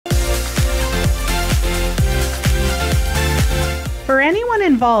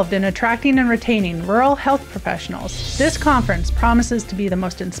everyone involved in attracting and retaining rural health professionals, this conference promises to be the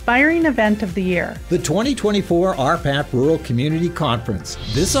most inspiring event of the year. The 2024 RhPAP Rural Community Conference,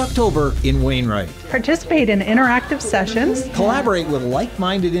 this October in Wainwright. Participate in interactive sessions. Collaborate with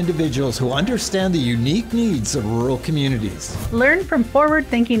like-minded individuals who understand the unique needs of rural communities. Learn from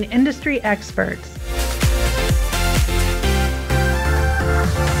forward-thinking industry experts.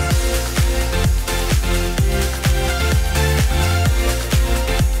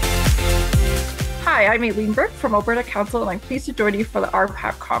 Hi, I'm Aileen Burke from Alberta Counsel, and I'm pleased to join you for the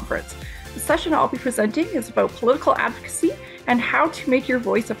RhPAP Conference. The session I'll be presenting is about political advocacy and how to make your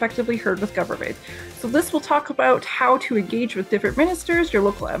voice effectively heard with government. So this will talk about how to engage with different ministers, your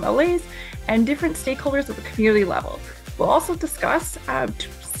local MLAs, and different stakeholders at the community level. We'll also discuss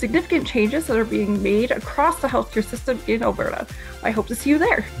significant changes that are being made across the healthcare system in Alberta. I hope to see you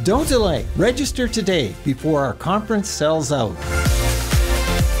there. Don't delay. Register today before our conference sells out.